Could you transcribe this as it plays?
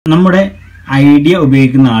നമ്മുടെ ഐഡിയ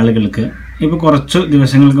ഉപയോഗിക്കുന്ന ആളുകൾക്ക് ഇപ്പോൾ കുറച്ച്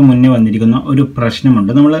ദിവസങ്ങൾക്ക് മുന്നേ വന്നിരിക്കുന്ന ഒരു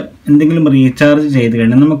പ്രശ്നമുണ്ട്. നമ്മൾ എന്തെങ്കിലും റീചാർജ് ചെയ്ത്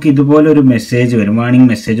കഴിഞ്ഞാൽ നമുക്ക് ഇതുപോലെ ഒരു മെസ്സേജ് വരും, വാർണിംഗ്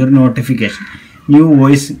മെസ്സേജ്, ഒരു notification, new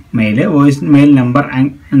voice mail number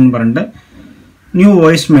എന്ന് പറഞ്ഞിട്ട് ന്യൂ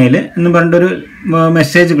വോയിസ് മെയിൽ എന്ന് പറഞ്ഞിട്ടൊരു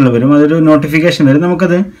മെസ്സേജുകൾ വരും, അതൊരു നോട്ടിഫിക്കേഷൻ വരും.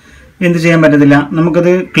 നമുക്കത് എന്ത് ചെയ്യാൻ പറ്റത്തില്ല,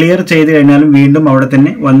 നമുക്കത് ക്ലിയർ ചെയ്ത് കഴിഞ്ഞാലും വീണ്ടും അവിടെ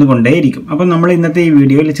തന്നെ വന്നുകൊണ്ടേയിരിക്കും. അപ്പം നമ്മൾ ഇന്നത്തെ ഈ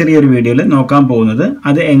വീഡിയോയിൽ, ചെറിയൊരു വീഡിയോയിൽ നോക്കാൻ പോകുന്നത്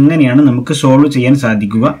അത് എങ്ങനെയാണ് നമുക്ക് സോൾവ് ചെയ്യാൻ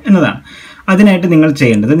സാധിക്കുക എന്നതാണ്. അതിനായിട്ട് നിങ്ങൾ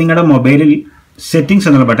ചെയ്യേണ്ടത്, നിങ്ങളുടെ മൊബൈലിൽ സെറ്റിംഗ്സ്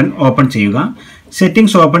എന്നുള്ള ബട്ടൺ ഓപ്പൺ ചെയ്യുക.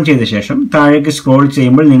 സെറ്റിംഗ്സ് ഓപ്പൺ ചെയ്ത ശേഷം താഴേക്ക് സ്ക്രോൾ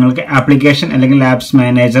ചെയ്യുമ്പോൾ നിങ്ങൾക്ക് ആപ്ലിക്കേഷൻ അല്ലെങ്കിൽ ആപ്സ്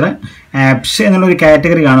മാനേജർ, ആപ്സ് എന്നുള്ളൊരു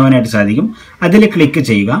കാറ്റഗറി കാണുവാനായിട്ട് സാധിക്കും. അതിൽ ക്ലിക്ക്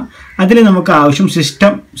ചെയ്യുക. അതിൽ നമുക്ക് ആവശ്യം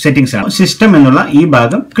സിസ്റ്റം സെറ്റിംഗ്സ് ആണ്. സിസ്റ്റം എന്നുള്ള ഈ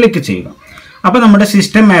ഭാഗം ക്ലിക്ക് ചെയ്യുക. അപ്പോൾ നമ്മുടെ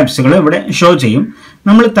സിസ്റ്റം ആപ്സുകൾ ഇവിടെ ഷോ ചെയ്യും.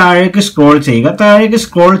 നമ്മൾ താഴേക്ക് സ്ക്രോൾ ചെയ്യുക. താഴേക്ക്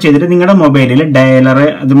സ്ക്രോൾ ചെയ്തിട്ട് നിങ്ങളുടെ മൊബൈലിൽ ഡയലർ,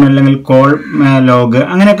 അതുമല്ലെങ്കിൽ കോൾ ലോഗ്,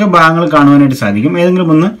 അങ്ങനെയൊക്കെ ഭാഗങ്ങൾ കാണുവാനായിട്ട് സാധിക്കും.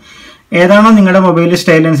 ഏതെങ്കിലും ഒന്ന്, ഏതാണോ നിങ്ങളുടെ മൊബൈൽ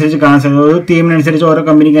സ്റ്റൈൽ അനുസരിച്ച് കാണാൻ സാധിക്കും. ഓരോ തീമിനനുസരിച്ച്, ഓരോ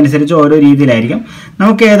കമ്പനിക്ക് അനുസരിച്ച് ഓരോ രീതിയിലായിരിക്കും.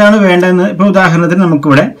 നമുക്ക് ഏതാണ് വേണ്ടതെന്ന്, ഇപ്പോൾ ഉദാഹരണത്തിന്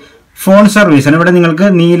നമുക്കിവിടെ ഫോൺ സർവീസ് ആണ്. ഇവിടെ നിങ്ങൾക്ക്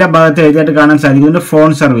നീല ഭാഗത്ത് എഴുതിയായിട്ട് കാണാൻ സാധിക്കുന്നുണ്ട് ഫോൺ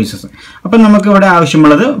സർവീസസ്. അപ്പം നമുക്ക് ഇവിടെ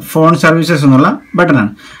ആവശ്യമുള്ളത് ഫോൺ സർവീസസ് എന്നുള്ള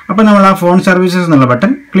ബട്ടണാണ്. അപ്പം നമ്മൾ ആ ഫോൺ സർവീസസ് എന്നുള്ള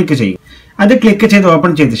ബട്ടൺ ക്ലിക്ക് ചെയ്യും. അത് ക്ലിക്ക് ചെയ്ത്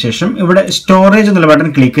ഓപ്പൺ ചെയ്ത ശേഷം ഇവിടെ സ്റ്റോറേജ് എന്നുള്ള ബട്ടൺ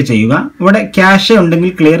ക്ലിക്ക് ചെയ്യുക. ഇവിടെ ക്യാഷ്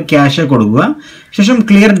ഉണ്ടെങ്കിൽ ക്ലിയർ ക്യാഷ് കൊടുക്കുക. ശേഷം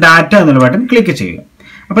ക്ലിയർ ഡാറ്റ എന്നുള്ള ബട്ടൺ ക്ലിക്ക് ചെയ്യുക.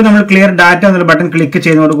 അപ്പോൾ നമ്മൾ ക്ലിയർ ഡാറ്റ എന്നുള്ള ബട്ടൺ ക്ലിക്ക്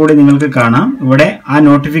ചെയ്യുന്നതോടുകൂടി നിങ്ങൾക്ക് കാണാം ഇവിടെ ആ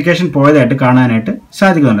നോട്ടിഫിക്കേഷൻ പോയതായിട്ട് കാണാനായിട്ട്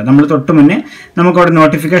സാധിക്കുന്നുണ്ട്. നമ്മൾ തൊട്ട് മുന്നേ നമുക്കവിടെ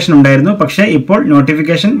നോട്ടിഫിക്കേഷൻ ഉണ്ടായിരുന്നു, പക്ഷേ ഇപ്പോൾ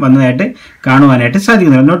നോട്ടിഫിക്കേഷൻ വന്നതായിട്ട് കാണുവാനായിട്ട്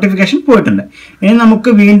സാധിക്കുന്നുണ്ട്. നോട്ടിഫിക്കേഷൻ പോയിട്ടുണ്ട്. ഇനി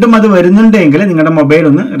നമുക്ക് വീണ്ടും അത് വരുന്നുണ്ടെങ്കിൽ നിങ്ങളുടെ മൊബൈൽ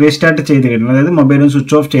ഒന്ന് റീസ്റ്റാർട്ട് ചെയ്ത് കഴിഞ്ഞാൽ, അതായത് മൊബൈൽ ഒന്ന്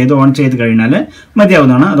സ്വിച്ച് ഓഫ് ചെയ്ത് ഓൺ ചെയ്ത് കഴിഞ്ഞാൽ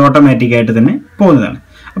മതിയാവുന്നതാണ്. അത് ഓട്ടോമാറ്റിക്കായിട്ട് തന്നെ പോകുന്നതാണ്.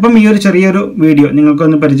 അപ്പം ഈ ഒരു ചെറിയൊരു വീഡിയോ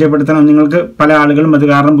നിങ്ങൾക്കൊന്ന് പരിചയപ്പെടുത്തണം. നിങ്ങൾക്ക് പല ആളുകളും അത്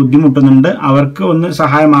കാരണം ബുദ്ധിമുട്ടുന്നുണ്ട്, അവർക്ക് ഒന്ന്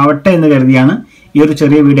സഹായമാവട്ടെ എന്ന് കരുതിയാണ് ഈ ഒരു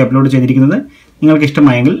ചെറിയ വീഡിയോ അപ്ലോഡ് ചെയ്തിരിക്കുന്നത്. നിങ്ങൾക്ക്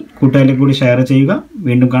ഇഷ്ടമായെങ്കിൽ കൂട്ടുകാരിലേക്ക് കൂടി ഷെയർ ചെയ്യുക.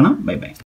 വീണ്ടും കാണാം. Bye bye.